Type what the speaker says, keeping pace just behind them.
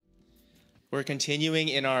We're continuing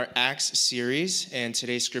in our Acts series, and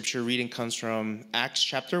today's scripture reading comes from Acts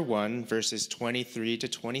chapter 1, verses 23 to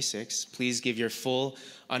 26. Please give your full,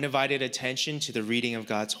 undivided attention to the reading of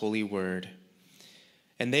God's holy word.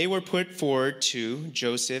 And they were put forward to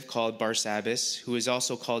Joseph, called Barsabbas, who is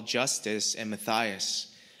also called Justus, and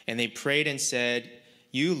Matthias. And they prayed and said,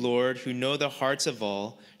 "You, Lord, who know the hearts of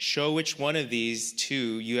all, show which one of these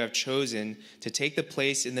two you have chosen to take the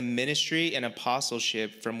place in the ministry and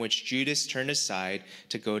apostleship from which Judas turned aside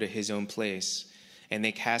to go to his own place." And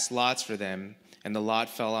they cast lots for them, and the lot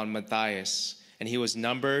fell on Matthias, and he was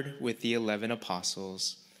numbered with the 11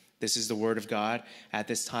 apostles. This is the word of God. At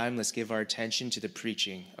this time, let's give our attention to the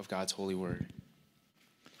preaching of God's holy word.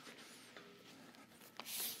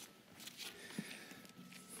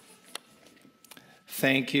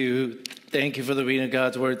 Thank you. Thank you for the reading of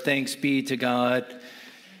God's word. Thanks be to God.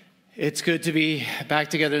 It's good to be back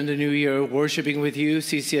together in the new year, worshiping with you,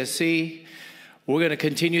 CCSC. We're going to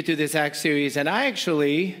continue through this Acts series. And I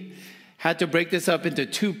actually had to break this up into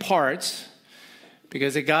two parts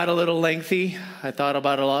because it got a little lengthy. I thought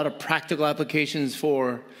about a lot of practical applications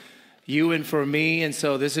for you and for me. And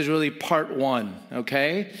so this is really part one,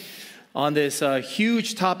 okay? On this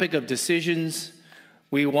huge topic of decisions.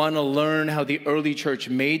 We want to learn how the early church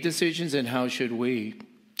made decisions and how should we.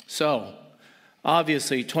 So,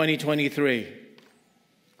 obviously, 2023.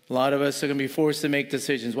 A lot of us are going to be forced to make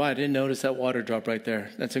decisions. Wow, I didn't notice that water drop right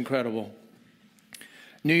there. That's incredible.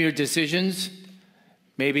 New Year decisions.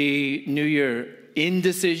 Maybe New Year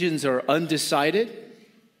indecisions or undecided.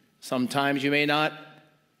 Sometimes you may not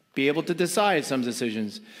be able to decide some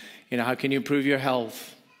decisions. You know, how can you improve your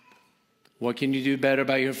health? What can you do better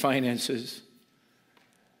about your finances?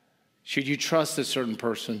 Should you trust a certain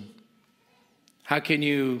person? How can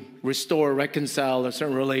you restore, reconcile a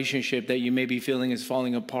certain relationship that you may be feeling is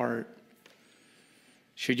falling apart?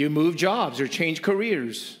 Should you move jobs or change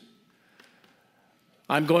careers?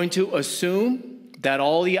 I'm going to assume that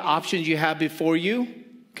all the options you have before you,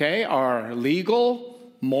 okay, are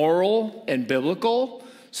legal, moral, and biblical.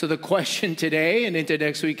 So the question today and into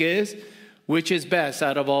next week is, which is best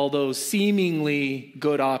out of all those seemingly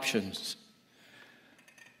good options?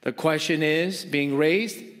 The question is being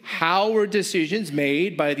raised, how were decisions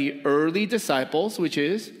made by the early disciples, which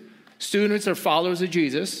is students or followers of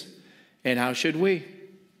Jesus, and how should we?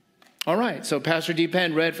 All right, so Pastor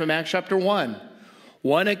Deepan read from Acts chapter 1.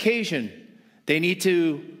 One occasion, they need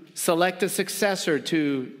to select a successor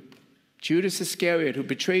to Judas Iscariot, who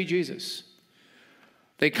betrayed Jesus.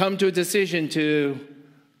 They come to a decision to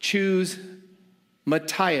choose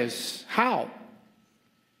Matthias. How?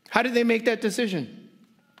 How did they make that decision?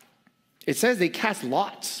 It says they cast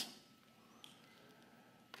lots.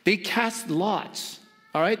 They cast lots.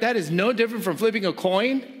 All right, that is no different from flipping a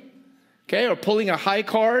coin, okay, or pulling a high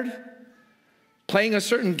card, playing a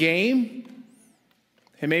certain game.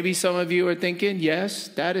 And maybe some of you are thinking, yes,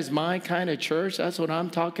 that is my kind of church. That's what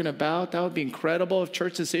I'm talking about. That would be incredible if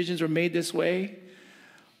church decisions were made this way.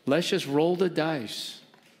 Let's just roll the dice.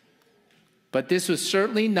 But this was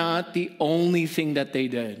certainly not the only thing that they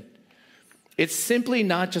did. It's simply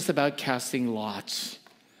not just about casting lots.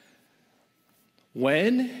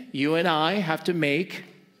 When you and I have to make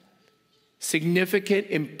significant,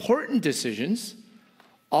 important decisions,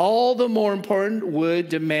 all the more important would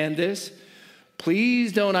demand this.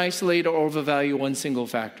 Please don't isolate or overvalue one single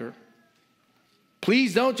factor.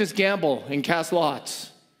 Please don't just gamble and cast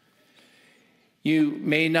lots. You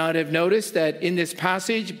may not have noticed that in this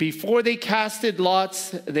passage, before they casted lots,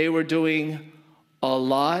 they were doing a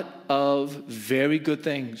lot of very good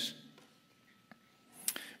things.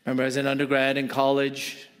 Remember as an undergrad in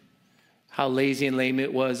college, how lazy and lame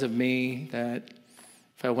it was of me that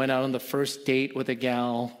if I went out on the first date with a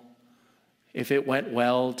gal, if it went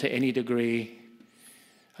well to any degree,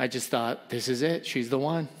 I just thought, this is it, she's the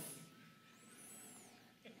one.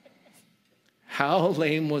 How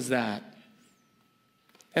lame was that?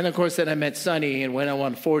 And of course then I met Sunny and went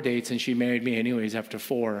on 4 dates and she married me anyways after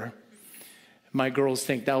 4. My girls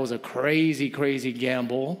think that was a crazy, crazy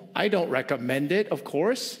gamble. I don't recommend it, of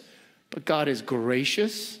course, but God is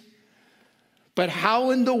gracious. But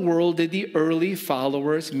how in the world did the early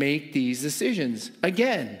followers make these decisions?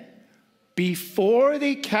 Again, before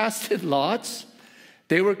they casted lots,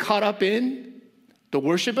 they were caught up in the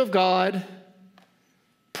worship of God,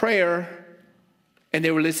 prayer, and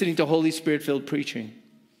they were listening to Holy Spirit-filled preaching.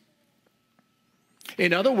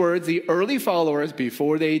 In other words, the early followers,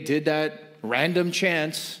 before they did that random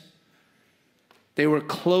chance, they were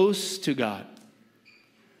close to God.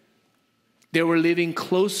 They were living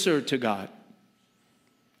closer to God.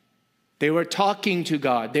 They were talking to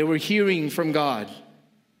God. They were hearing from God.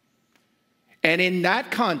 And in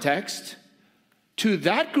that context, to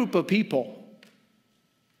that group of people,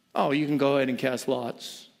 oh, you can go ahead and cast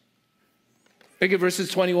lots. Look at verses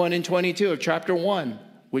 21 and 22 of chapter 1,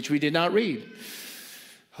 which we did not read.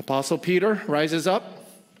 Apostle Peter rises up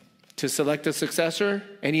to select a successor,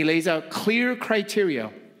 and he lays out clear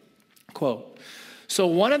criteria. Quote, "So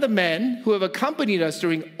one of the men who have accompanied us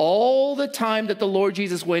during all the time that the Lord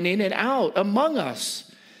Jesus went in and out among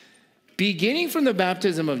us, beginning from the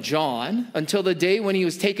baptism of John until the day when he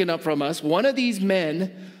was taken up from us, one of these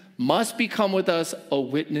men must become with us a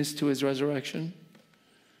witness to his resurrection."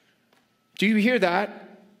 Do you hear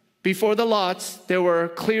that? Before the lots, there were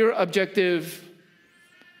clear objective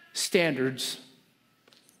standards.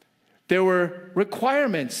 There were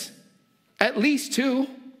requirements, at least 2.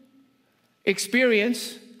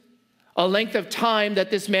 Experience, a length of time that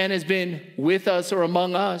this man has been with us or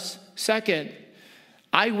among us. Second,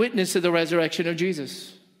 eyewitness to the resurrection of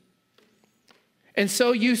Jesus. And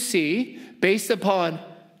so you see, based upon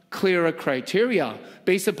clearer criteria,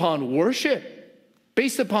 based upon worship,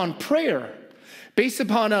 based upon prayer, based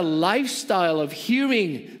upon a lifestyle of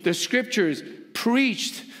hearing the scriptures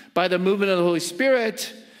preached by the movement of the Holy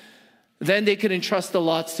Spirit, then they could entrust the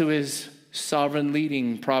lots to his sovereign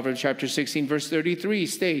leading. Proverbs chapter 16, verse 33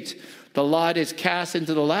 states, "The lot is cast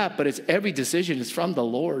into the lap, but its every decision is from the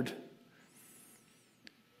Lord."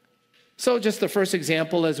 So just the first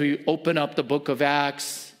example as we open up the book of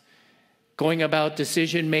Acts, going about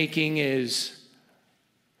decision making, is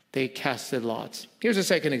they casted lots. Here's a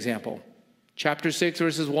second example. Chapter 6,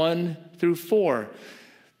 verses 1 through 4.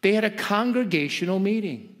 They had a congregational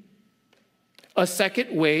meeting. A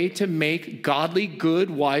second way to make godly, good,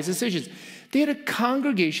 wise decisions. They had a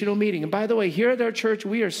congregational meeting. And by the way, here at our church,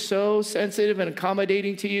 we are so sensitive and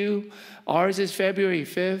accommodating to you. Ours is February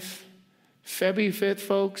 5th. February 5th,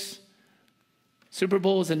 folks. Super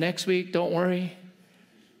Bowl is the next week, don't worry.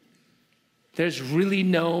 There's really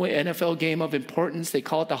no NFL game of importance. They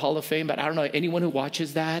call it the Hall of Fame, but I don't know anyone who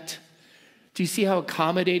watches that. Do you see how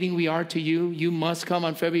accommodating we are to you? You must come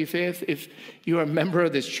on February 5th if you're a member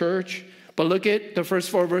of this church. But look at the first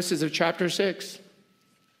 4 verses of chapter 6.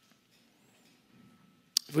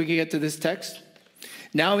 If we can get to this text.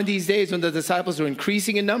 "Now in these days when the disciples were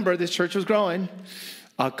increasing in number," this church was growing,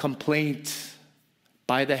 "a complaint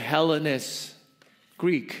by the Hellenists,"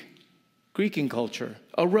 Greek in culture,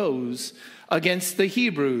 arose against the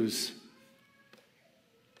Hebrews,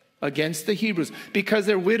 because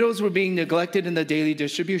their widows were being neglected in the daily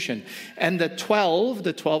distribution. And the 12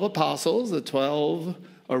 apostles, the 12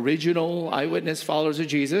 original eyewitness followers of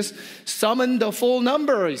Jesus, summoned the full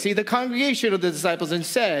number, you see, the congregation of the disciples, and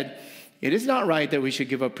said, "It is not right that we should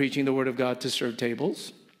give up preaching the word of God to serve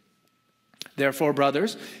tables. Therefore,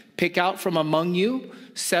 brothers, pick out from among you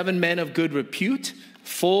 7 men of good repute,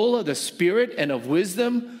 full of the Spirit and of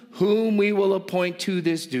wisdom, whom we will appoint to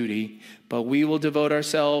this duty. But we will devote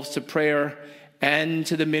ourselves to prayer and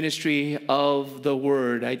to the ministry of the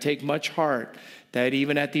word." I take much heart that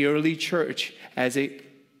even at the early church, as it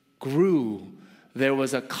grew, there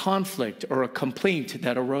was a conflict or a complaint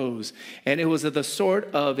that arose. And it was of the sort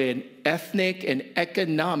of an ethnic and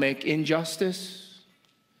economic injustice.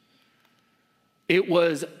 It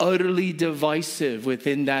was utterly divisive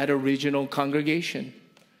within that original congregation.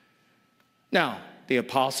 Now, the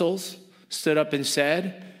apostles stood up and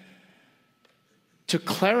said, to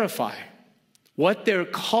clarify what their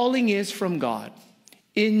calling is from God.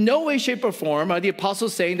 In no way, shape, or form are the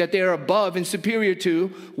apostles saying that they are above and superior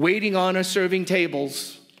to waiting on or serving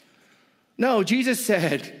tables. No, Jesus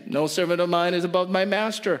said, "No servant of mine is above my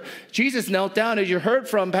master." Jesus knelt down, as you heard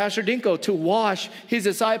from Pastor Dinko, to wash his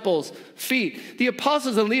disciples' feet. The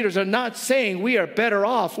apostles and leaders are not saying we are better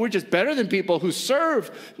off. We're just better than people who serve.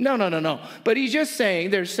 No. But he's just saying,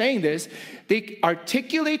 they're saying this. They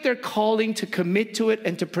articulate their calling to commit to it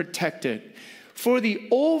and to protect it for the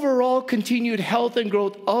overall continued health and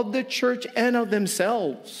growth of the church and of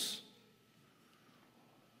themselves.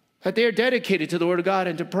 That they are dedicated to the Word of God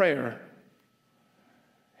and to prayer.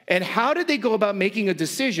 And how did they go about making a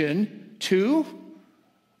decision to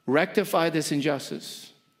rectify this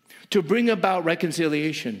injustice, to bring about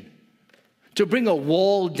reconciliation, to bring a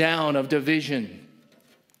wall down of division?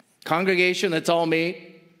 Congregation, let's all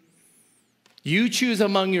meet. You choose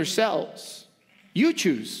among yourselves. You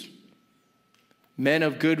choose men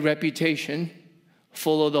of good reputation,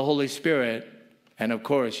 full of the Holy Spirit, and of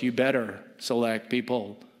course, you better select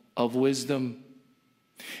people of wisdom.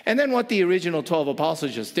 And then what the original 12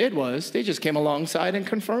 apostles just did was they just came alongside and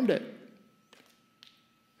confirmed it.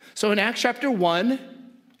 So in Acts chapter 1,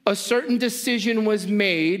 a certain decision was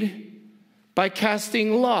made by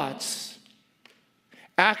casting lots.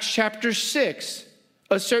 Acts chapter 6,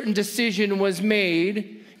 a certain decision was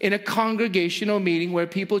made in a congregational meeting where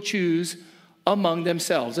people choose among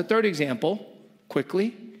themselves. A third example,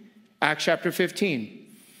 quickly, Acts chapter 15.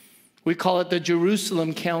 We call it the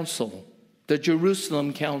Jerusalem Council. The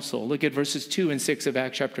Jerusalem Council. Look at verses 2 and 6 of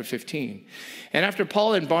Acts chapter 15. And after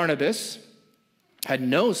Paul and Barnabas had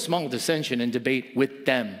no small dissension and debate with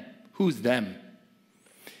them. Who's them?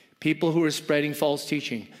 People who were spreading false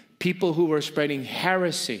teaching. People who were spreading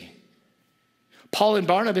heresy. Paul and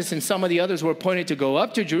Barnabas and some of the others were appointed to go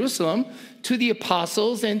up to Jerusalem to the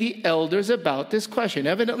apostles and the elders about this question.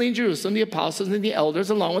 Evidently in Jerusalem, the apostles and the elders,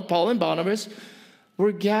 along with Paul and Barnabas,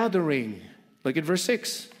 were gathering. Look at verse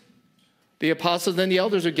 6. The apostles and the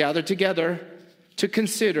elders are gathered together to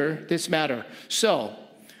consider this matter. So,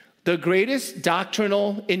 the greatest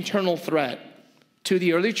doctrinal internal threat to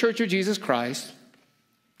the early church of Jesus Christ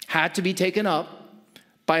had to be taken up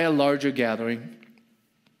by a larger gathering,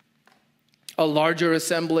 a larger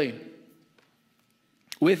assembly,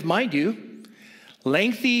 with, mind you,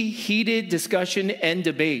 lengthy, heated discussion and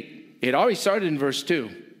debate. It already started in verse 2.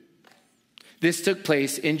 This took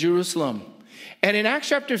place in Jerusalem. And in Acts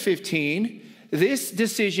chapter 15, this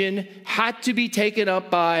decision had to be taken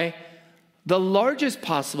up by the largest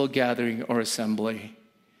possible gathering or assembly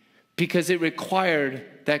because it required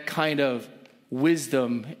that kind of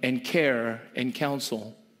wisdom and care and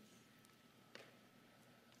counsel.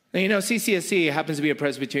 Now, you know, CCSC happens to be a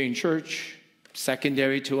Presbyterian church,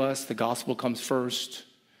 secondary to us. The gospel comes first,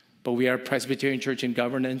 but we are a Presbyterian church in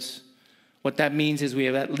governance. What that means is we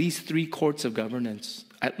have at least 3 courts of governance,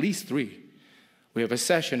 at least 3. We have a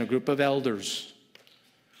session, a group of elders.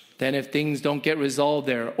 Then if things don't get resolved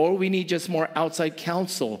there, or we need just more outside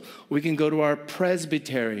counsel, we can go to our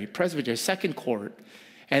presbytery, second court.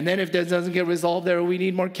 And then if that doesn't get resolved there, we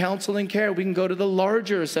need more counsel and care, we can go to the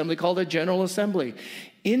larger assembly called a General Assembly.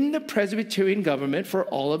 In the Presbyterian government, for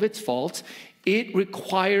all of its faults, it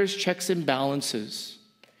requires checks and balances.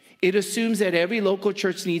 It assumes that every local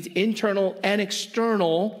church needs internal and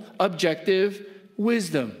external objective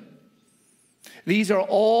wisdom. These are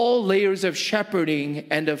all layers of shepherding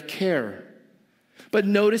and of care. But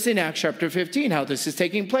notice in Acts chapter 15 how this is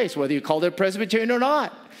taking place, whether you call it Presbyterian or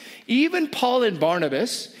not. Even Paul and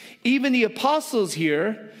Barnabas, even the apostles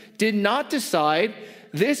here, did not decide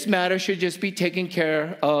this matter should just be taken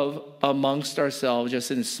care of amongst ourselves, just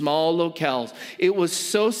in small locales. It was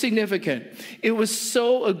so significant. It was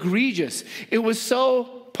so egregious. It was so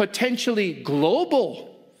potentially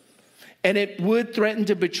global. And it would threaten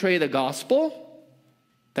to betray the gospel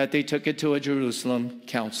that they took it to a Jerusalem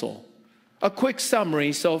council. A quick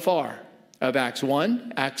summary so far of Acts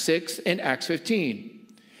 1, Acts 6, and Acts 15.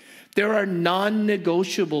 There are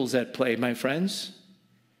non-negotiables at play, my friends.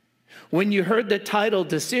 When you heard the title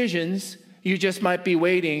Decisions, you just might be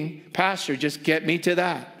waiting, Pastor, just get me to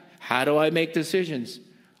that. How do I make decisions?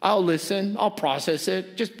 I'll listen, I'll process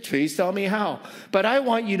it, just please tell me how. But I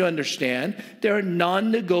want you to understand there are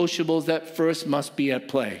non-negotiables that first must be at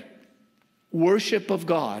play. Worship of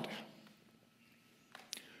God,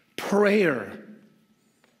 prayer,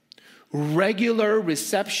 regular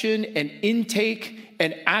reception and intake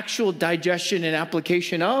and actual digestion and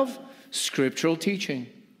application of scriptural teaching.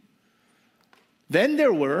 Then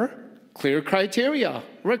there were clear criteria,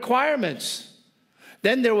 requirements.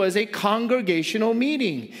 Then there was a congregational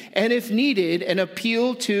meeting, and if needed, an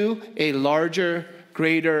appeal to a larger,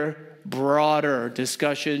 greater, broader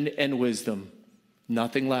discussion and wisdom.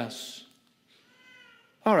 Nothing less.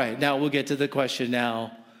 All right, now we'll get to the question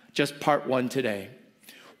now, just part 1 today.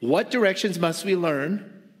 What directions must we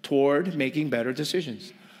learn toward making better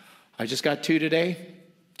decisions? I just got 2 today,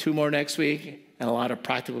 2 more next week, and a lot of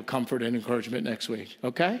practical comfort and encouragement next week,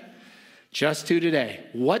 okay? Just 2 today.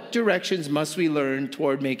 What directions must we learn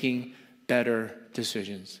toward making better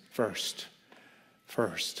decisions? First.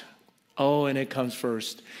 Oh, and it comes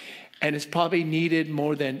first. And it's probably needed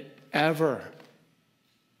more than ever.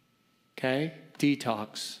 Okay?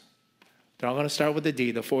 Detox. They're all going to start with the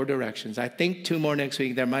D, the 4 directions. I think 2 more next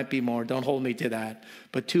week. There might be more. Don't hold me to that.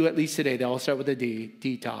 But 2 at least today. They all start with the D,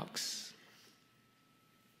 detox.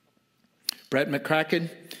 Brett McCracken,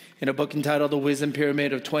 in a book entitled The Wisdom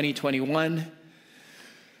Pyramid of 2021,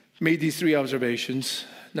 made these 3 observations.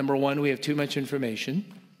 Number 1, we have too much information.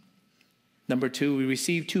 Number 2, we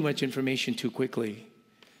receive too much information too quickly.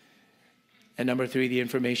 And number 3, the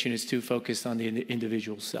information is too focused on the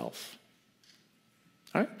individual self.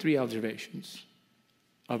 All right, 3 observations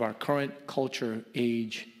of our current culture,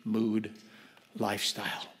 age, mood,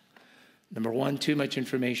 lifestyle. Number 1, too much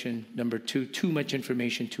information. Number 2, too much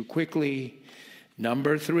information too quickly.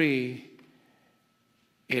 Number 3,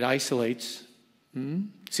 it isolates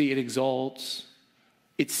See, it exalts,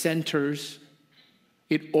 it centers,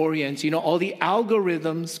 it orients. You know, all the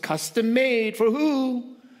algorithms custom made for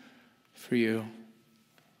who? For you.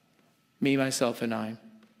 Me, myself, and I.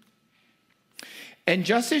 And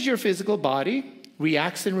just as your physical body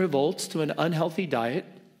reacts and revolts to an unhealthy diet,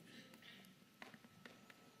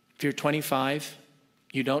 if you're 25,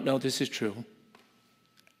 you don't know this is true.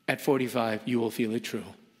 At 45, you will feel it true.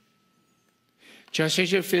 Just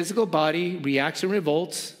as your physical body reacts and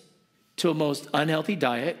revolts to a most unhealthy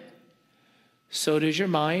diet, so does your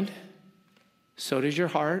mind, so does your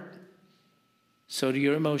heart, so do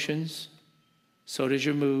your emotions, so does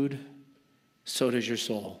your mood, so does your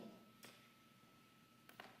soul.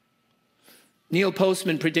 Neil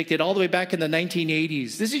Postman predicted all the way back in the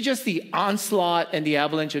 1980s. This is just the onslaught and the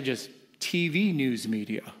avalanche of just TV news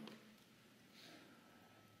media.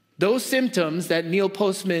 Those symptoms that Neil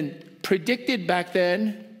Postman predicted back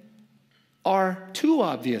then are too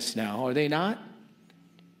obvious now, are they not?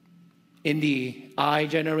 In the I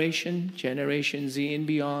generation, Generation Z and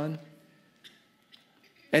beyond.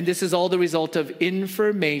 And this is all the result of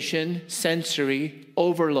information sensory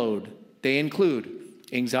overload. They include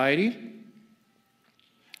anxiety,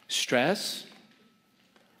 stress,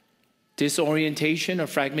 disorientation or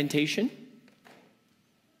fragmentation,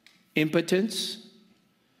 impotence,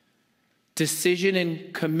 decision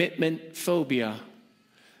and commitment phobia.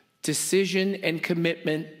 Decision and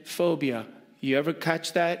commitment phobia. You ever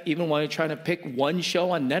catch that even while you're trying to pick one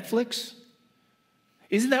show on Netflix?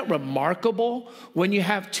 Isn't that remarkable? When you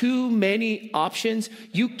have too many options,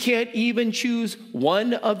 you can't even choose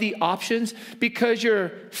one of the options because you're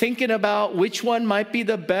thinking about which one might be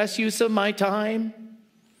the best use of my time.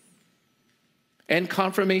 And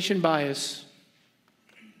confirmation bias.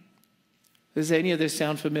 Does any of this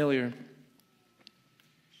sound familiar?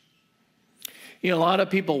 You know, a lot of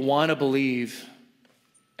people want to believe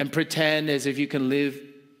and pretend as if you can live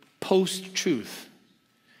post-truth.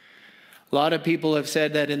 A lot of people have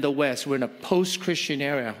said that in the West, we're in a post-Christian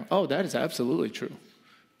era. Oh, that is absolutely true.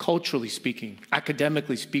 Culturally speaking,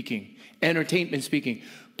 academically speaking, entertainment speaking,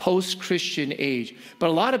 post-Christian age. But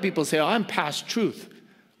a lot of people say, oh, I'm past truth.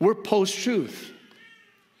 We're post-truth.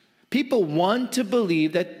 People want to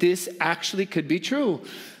believe that this actually could be true,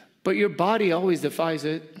 but your body always defies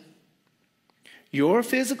it. Your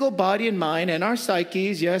physical body and mind and our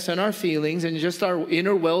psyches, yes, and our feelings and just our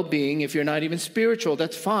inner well-being, if you're not even spiritual,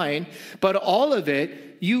 that's fine. But all of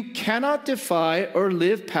it, you cannot defy or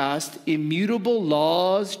live past immutable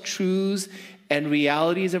laws, truths, and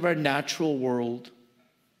realities of our natural world.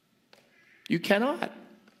 You cannot.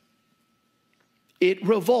 It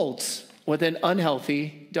revolts with an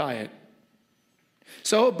unhealthy diet.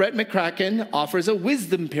 So Brett McCracken offers a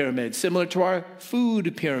wisdom pyramid similar to our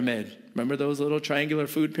food pyramid. Remember those little triangular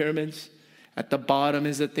food pyramids? At the bottom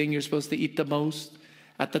is the thing you're supposed to eat the most.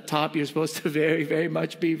 At the top, you're supposed to very, very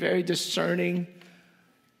much be very discerning.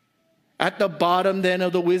 At the bottom then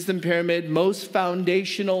of the wisdom pyramid, most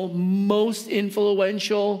foundational, most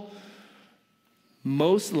influential,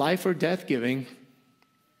 most life or death giving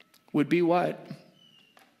would be what?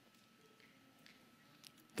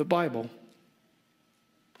 The Bible.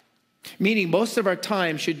 Meaning most of our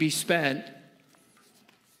time should be spent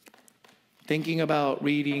thinking about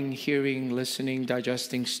reading, hearing, listening,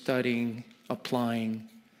 digesting, studying, applying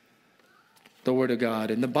the Word of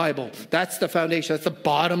God and the Bible. That's the foundation. That's the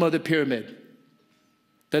bottom of the pyramid.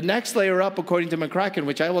 The next layer up, according to McCracken,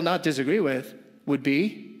 which I will not disagree with, would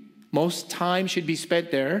be most time should be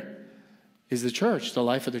spent there is the church, the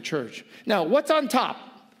life of the church. Now, what's on top?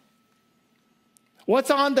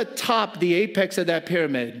 What's on the top, the apex of that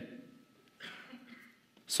pyramid?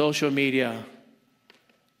 Social media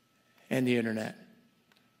and the internet.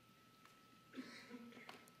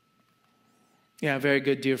 Yeah, very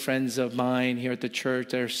good dear friends of mine here at the church.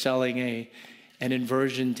 They're selling an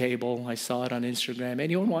inversion table. I saw it on Instagram.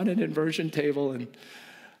 Anyone want an inversion table? And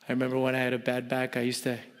I remember when I had a bad back, I used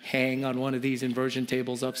to hang on one of these inversion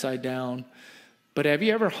tables upside down. But have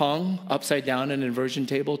you ever hung upside down an inversion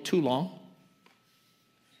table too long?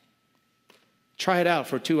 Try it out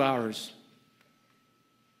for 2 hours.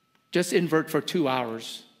 Just invert for 2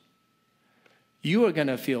 hours. You are going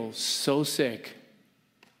to feel so sick,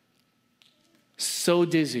 so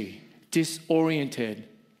dizzy, disoriented,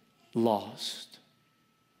 lost.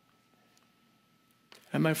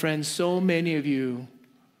 And my friends, so many of you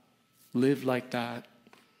live like that.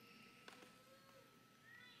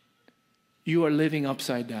 You are living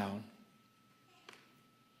upside down.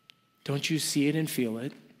 Don't you see it and feel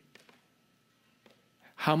it?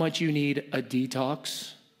 How much you need a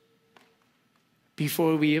detox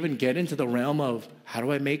before we even get into the realm of how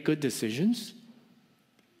do I make good decisions?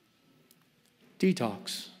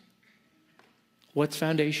 detox. What's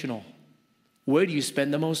foundational? Where do you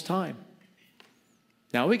spend the most time?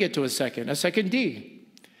 Now we get to a second D.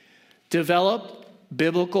 Develop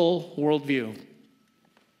biblical worldview.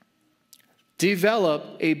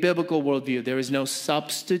 Develop a biblical worldview. There is no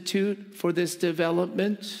substitute for this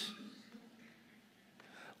development.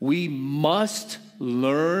 We must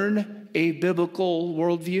learn a biblical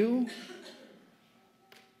worldview.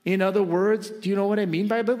 In other words, do you know what I mean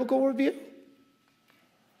by a biblical worldview?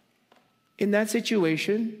 In that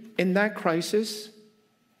situation, in that crisis,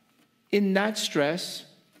 in that stress,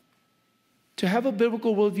 to have a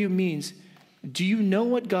biblical worldview means, do you know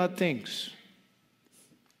what God thinks?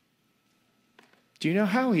 Do you know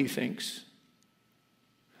how he thinks?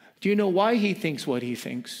 Do you know why he thinks what he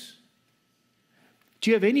thinks? Do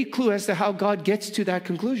you have any clue as to how God gets to that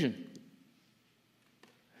conclusion?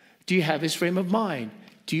 Do you have his frame of mind?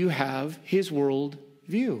 Do you have his world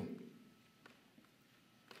view?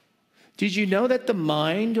 Did you know that the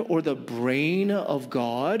mind or the brain of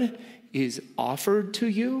God is offered to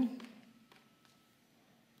you?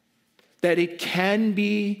 That it can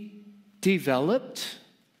be developed?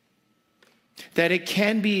 That it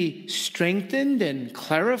can be strengthened and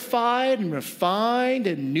clarified and refined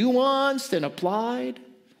and nuanced and applied?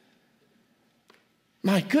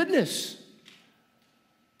 My goodness.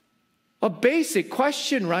 A basic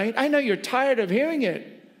question, right? I know you're tired of hearing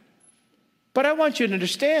it. But I want you to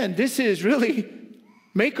understand, this is really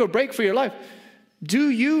make or break for your life. Do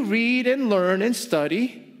you read and learn and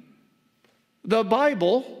study the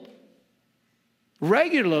Bible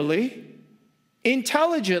regularly,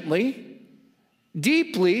 intelligently,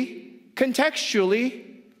 deeply, contextually,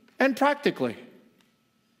 and practically?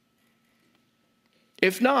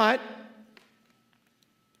 If not,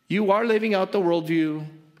 you are living out the worldview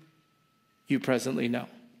you presently know.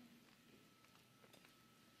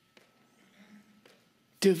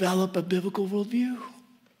 Develop a biblical worldview.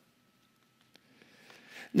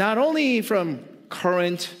 Not only from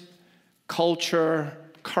current culture,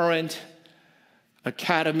 current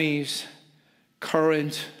academies,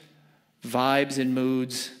 current vibes and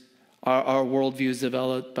moods, our worldviews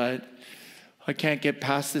developed, but I can't get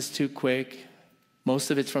past this too quick.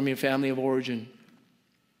 Most of it's from your family of origin.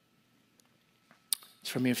 It's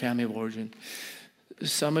from your family of origin.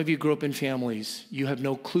 Some of you grew up in families. You have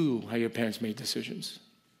no clue how your parents made decisions.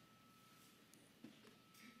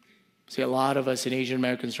 See, a lot of us in Asian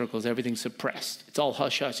American circles, everything's suppressed. It's all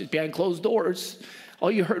hush-hush. It's behind closed doors.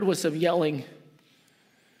 All you heard was some yelling.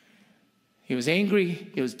 He was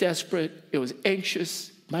angry. He was desperate. It was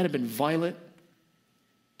anxious. Might have been violent.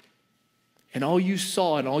 And all you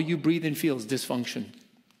saw and all you breathe and feel is dysfunction.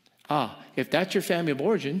 If that's your family of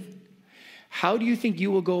origin, how do you think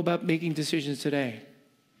you will go about making decisions today?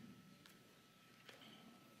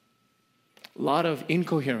 A lot of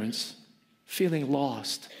incoherence, feeling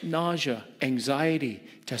lost, nausea, anxiety,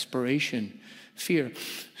 desperation, fear.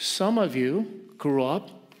 Some of you grew up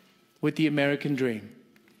with the American dream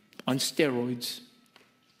on steroids.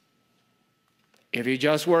 If you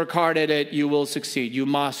just work hard at it, you will succeed. You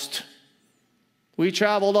must. We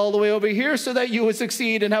traveled all the way over here so that you would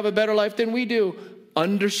succeed and have a better life than we do.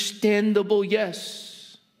 Understandable,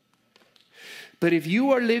 yes. But if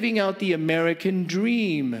you are living out the American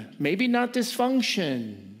dream, maybe not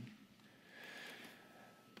dysfunction.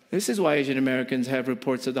 This is why Asian Americans have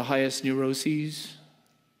reports of the highest neuroses,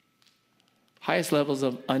 highest levels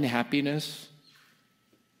of unhappiness,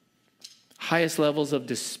 highest levels of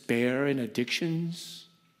despair and addictions.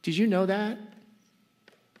 Did you know that?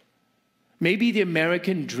 Maybe the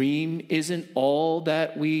American dream isn't all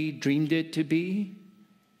that we dreamed it to be.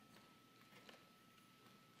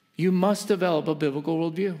 You must develop a biblical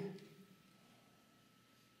worldview.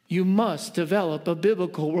 You must develop a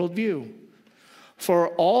biblical worldview. For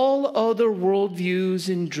all other worldviews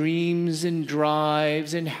and dreams and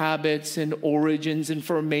drives and habits and origins and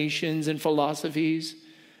formations and philosophies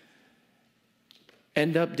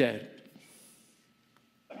end up dead.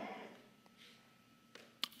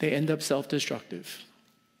 They end up self-destructive.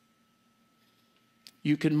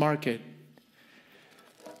 You can mark it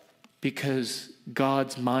because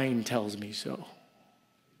God's mind tells me so.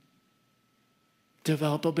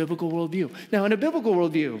 Develop a biblical worldview. Now, in a biblical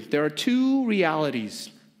worldview, there are two realities,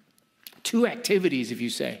 two activities, if you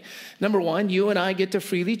say. Number one, you and I get to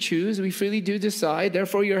freely choose. We freely do decide.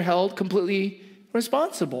 Therefore, you're held completely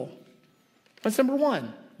responsible. That's number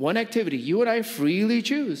one. One activity. You and I freely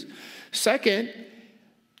choose. Second,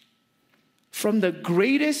 from the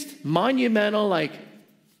greatest monumental,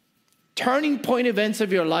 turning point events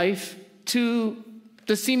of your life to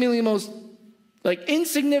the seemingly most Like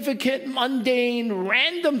insignificant, mundane,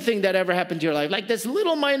 random thing that ever happened to your life. Like this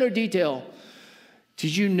little minor detail.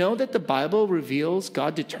 Did you know that the Bible reveals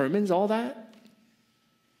God determines all that?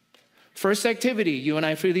 First activity, you and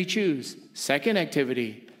I freely choose. Second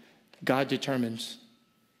activity, God determines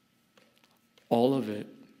all of it.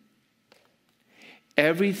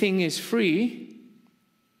 Everything is free.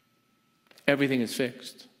 Everything is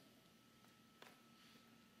fixed.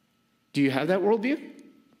 Do you have that worldview?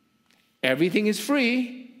 Everything is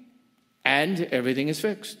free and everything is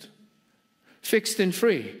fixed. Fixed and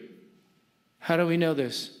free. How do we know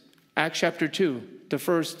this? Acts chapter 2, the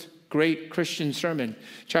first great Christian sermon.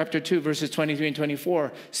 Chapter 2, verses 23 and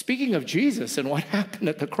 24. Speaking of Jesus and what happened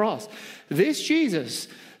at the cross. This Jesus,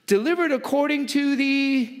 delivered according to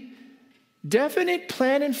the definite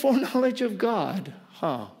plan and foreknowledge of God.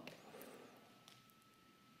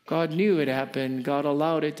 God knew it happened. God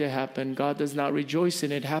allowed it to happen. God does not rejoice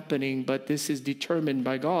in it happening, but this is determined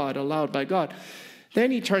by God, allowed by God.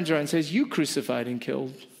 Then he turns around and says, you crucified and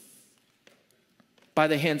killed by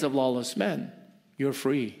the hands of lawless men. You're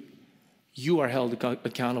free. You are held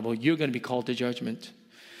accountable. You're going to be called to judgment.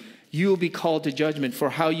 You will be called to judgment for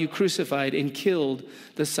how you crucified and killed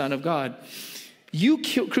the Son of God. You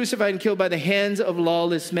crucified and killed by the hands of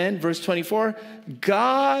lawless men. Verse 24,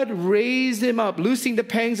 God raised him up, loosing the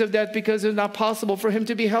pangs of death because it was not possible for him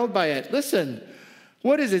to be held by it. Listen,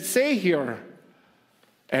 what does it say here?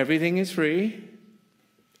 Everything is free.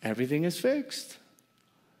 Everything is fixed.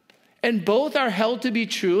 And both are held to be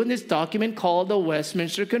true in this document called the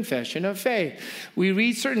Westminster Confession of Faith. We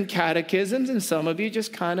read certain catechisms, and some of you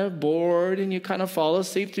just kind of bored and you kind of fall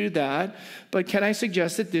asleep through that. But can I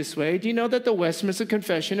suggest it this way? Do you know that the Westminster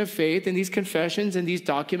Confession of Faith and these confessions and these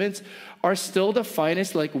documents are still the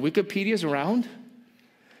finest like Wikipedias around?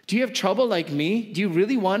 Do you have trouble like me? Do you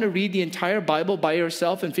really want to read the entire Bible by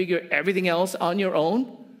yourself and figure everything else on your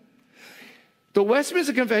own? The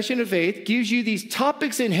Westminster Confession of Faith gives you these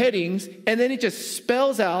topics and headings, and then it just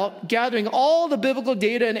spells out, gathering all the biblical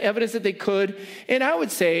data and evidence that they could. And I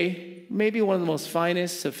would say, maybe one of the most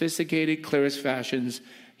finest, sophisticated, clearest fashions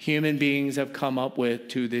human beings have come up with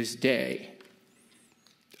to this day.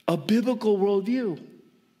 A biblical worldview.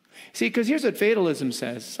 See, because here's what fatalism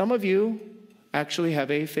says. Some of you actually have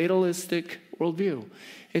a fatalistic worldview.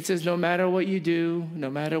 It says, no matter what you do,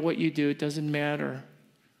 it doesn't matter.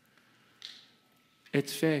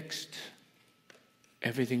 It's fixed.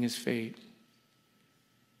 Everything is fate.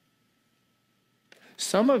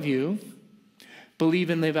 Some of you believe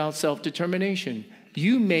in live out self-determination.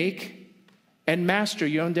 You make and master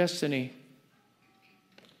your own destiny.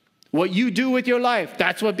 What you do with your life,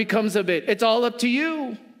 that's what becomes of it. It's all up to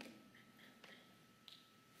you.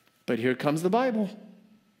 But here comes the Bible.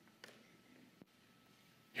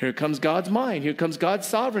 Here comes God's mind. Here comes God's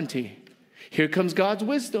sovereignty. Here comes God's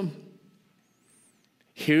wisdom.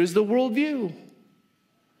 Here's the worldview.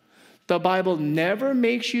 The Bible never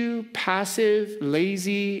makes you passive,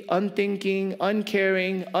 lazy, unthinking,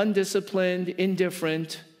 uncaring, undisciplined,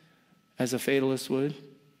 indifferent, as a fatalist would.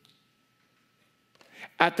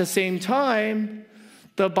 At the same time,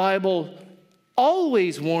 the Bible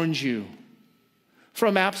always warns you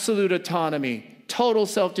from absolute autonomy, total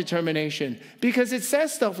self-determination, because it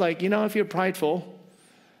says stuff like, if you're prideful,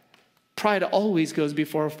 pride always goes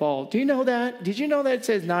before a fall. Do you know that? Did you know that it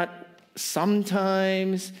says not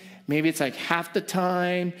sometimes, maybe it's like half the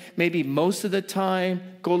time, maybe most of the time?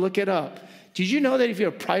 Go look it up. Did you know that if you're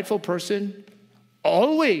a prideful person,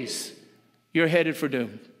 always you're headed for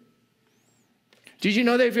doom? Did you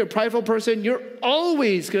know that if you're a prideful person, you're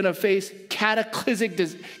always going to face cataclysmic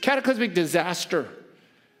disaster?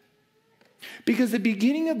 Because the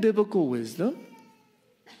beginning of biblical wisdom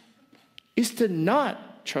is to not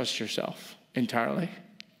trust yourself entirely.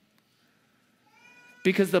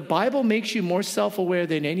 Because the Bible makes you more self-aware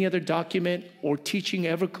than any other document or teaching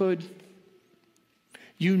ever could.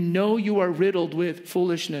 You know you are riddled with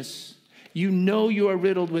foolishness. You know you are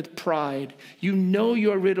riddled with pride. You know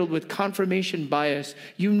you are riddled with confirmation bias.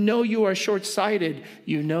 You know you are short-sighted.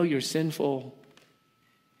 You know you're sinful.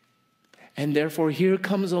 And therefore, here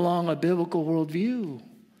comes along a biblical worldview,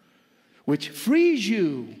 which frees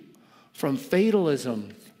you from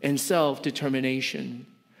fatalism and self-determination.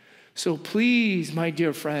 So please, my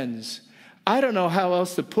dear friends, I don't know how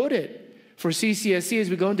else to put it for CCSC as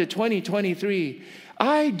we go into 2023.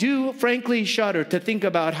 I do frankly shudder to think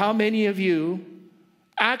about how many of you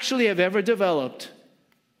actually have ever developed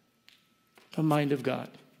the mind of God.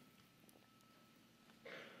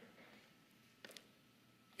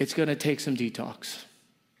 It's going to take some detox.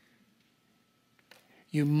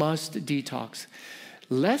 You must detox.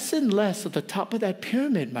 Less and less at the top of that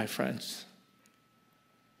pyramid, my friends.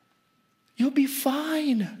 You'll be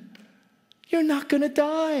fine. You're not going to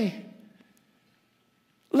die.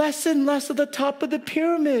 Less and less at the top of the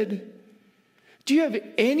pyramid. Do you have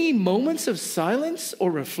any moments of silence or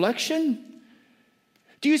reflection?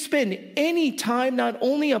 Do you spend any time not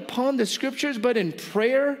only upon the scriptures, but in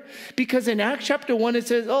prayer? Because in Acts chapter 1, it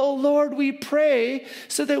says, oh Lord, we pray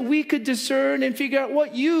so that we could discern and figure out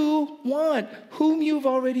what you want, whom you've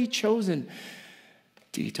already chosen.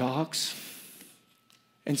 Detox.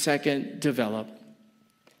 And second, develop.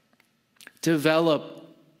 Develop.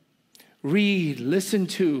 Read, listen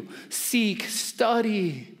to, seek,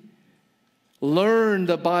 study. Learn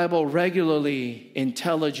the Bible regularly,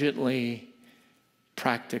 intelligently,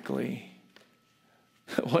 practically.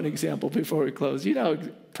 One example before we close. You know how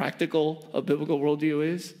practical a biblical worldview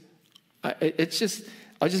is?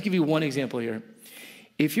 I'll just give you one example here.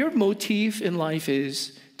 If your motif in life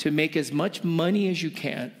is to make as much money as you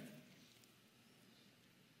can,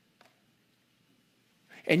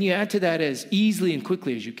 and you add to that as easily and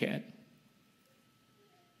quickly as you can,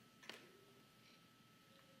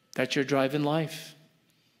 that's your drive in life.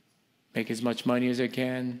 Make as much money as I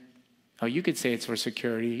can. Oh, you could say it's for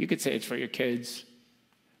security. You could say it's for your kids.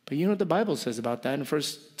 But you know what the Bible says about that in 1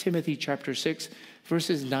 Timothy chapter 6,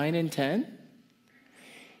 verses 9 and 10?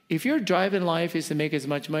 If your drive in life is to make as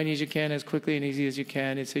much money as you can, as quickly and easy as you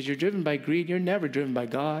can, it says you're driven by greed. You're never driven by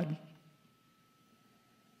God.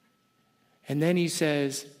 And then he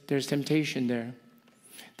says there's temptation there.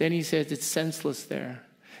 Then he says it's senseless there.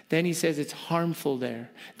 Then he says it's harmful there.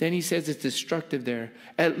 Then he says it's destructive there.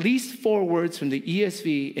 At least 4 words from the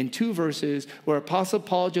ESV in 2 verses where Apostle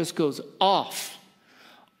Paul just goes off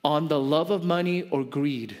on the love of money or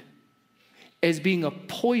greed as being a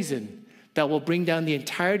poison that will bring down the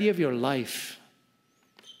entirety of your life.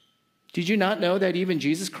 Did you not know that even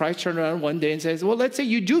Jesus Christ turned around one day and says, well, let's say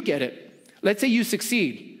you do get it. Let's say you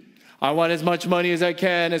succeed. I want as much money as I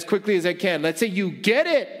can, as quickly as I can. Let's say you get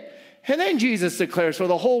it. And then Jesus declares for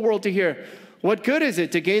the whole world to hear, what good is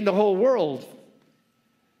it to gain the whole world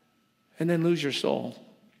and then lose your soul?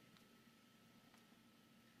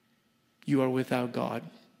 You are without God.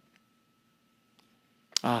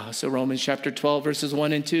 So Romans chapter 12, verses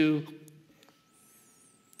 1 and 2.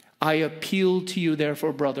 I appeal to you,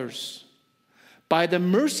 therefore, brothers, by the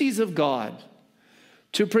mercies of God,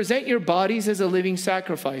 to present your bodies as a living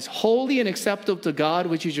sacrifice, holy and acceptable to God,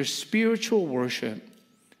 which is your spiritual worship.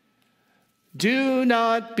 Do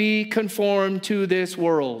not be conformed to this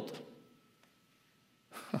world.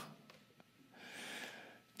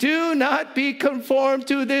 Do not be conformed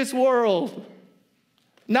to this world.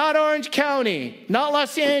 Not Orange County, not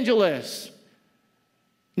Los Angeles,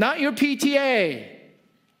 not your PTA,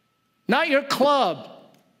 not your club,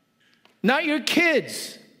 not your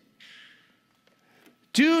kids.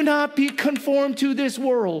 Do not be conformed to this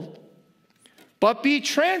world, but be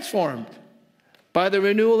transformed by the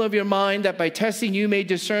renewal of your mind, that by testing you may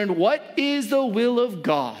discern what is the will of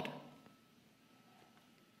God,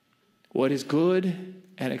 what is good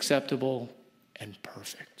and acceptable and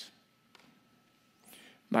perfect.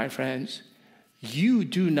 My friends, you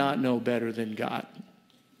do not know better than God.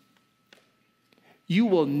 You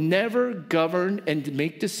will never govern and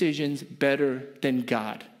make decisions better than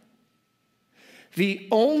God. The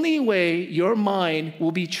only way your mind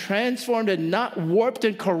will be transformed and not warped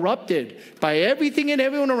and corrupted by everything and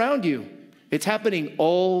everyone around you, it's happening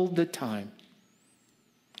all the time,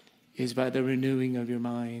 is by the renewing of your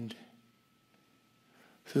mind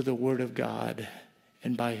through the Word of God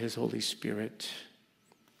and by His Holy Spirit.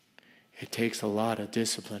 It takes a lot of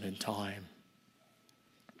discipline and time.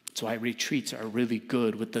 That's why retreats are really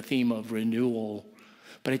good with the theme of renewal,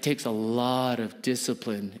 but it takes a lot of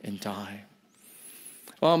discipline and time.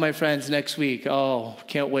 Well, my friends, next week,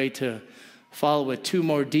 can't wait to follow with 2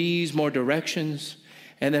 more D's, more directions,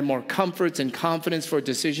 and then more comforts and confidence for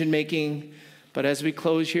decision making. But as we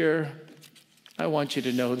close here, I want you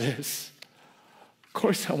to know this. Of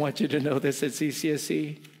course, I want you to know this at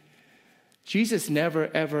CCSC. Jesus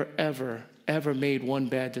never, ever, ever, ever made one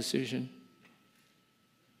bad decision.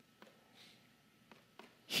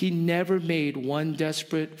 He never made one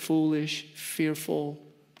desperate, foolish, fearful,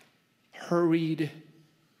 hurried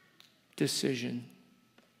decision.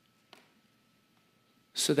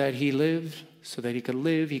 So that he lived, so that he could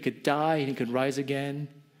live, he could die, and he could rise again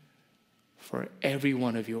for every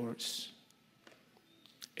one of yours,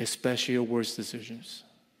 especially your worst decisions.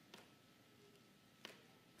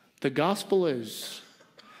 The gospel is,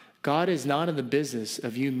 God is not in the business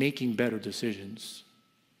of you making better decisions.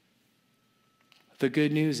 The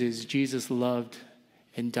good news is Jesus loved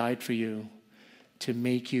and died for you to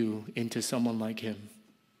make you into someone like him.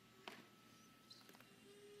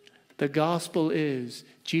 The gospel is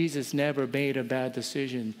Jesus never made a bad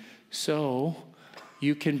decision. So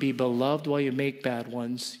you can be beloved while you make bad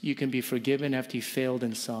ones. You can be forgiven after you failed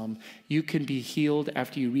in some. You can be healed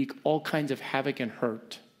after you wreak all kinds of havoc and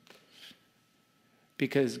hurt.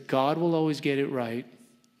 Because God will always get it right.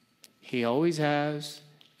 He always has,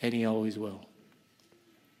 and he always will.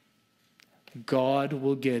 God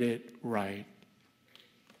will get it right.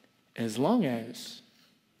 As long as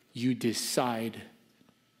you decide,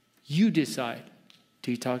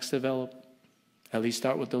 detox, develop. At least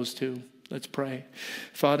start with those two. Let's pray.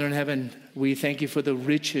 Father in heaven, we thank you for the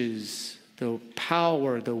riches, the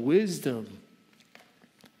power, the wisdom,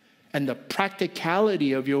 and the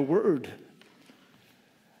practicality of your word.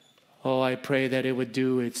 Oh, I pray that it would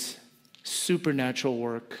do its supernatural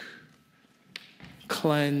work.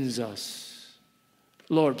 Cleanse us.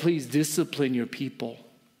 Lord, please discipline your people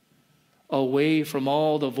away from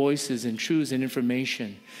all the voices and truths and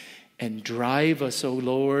information, and drive us, oh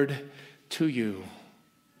Lord, to you,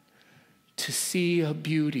 to see a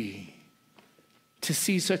beauty, to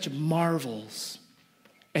see such marvels,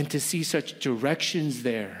 and to see such directions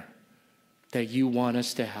there that you want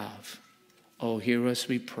us to have. Oh, hear us,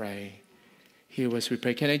 we pray. Hear us, we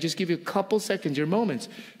pray. Can I just give you a couple seconds, your moments?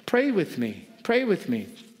 Pray with me. Pray with me.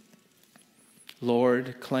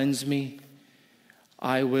 Lord, cleanse me.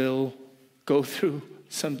 I will go through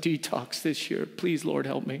some detox this year. Please, Lord,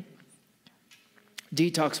 help me.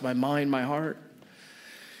 Detox my mind, my heart,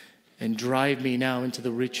 and drive me now into the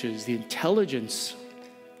riches, the intelligence,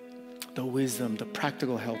 the wisdom, the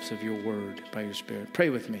practical helps of your word by your Spirit. Pray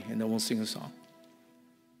with me, and then we'll sing a song.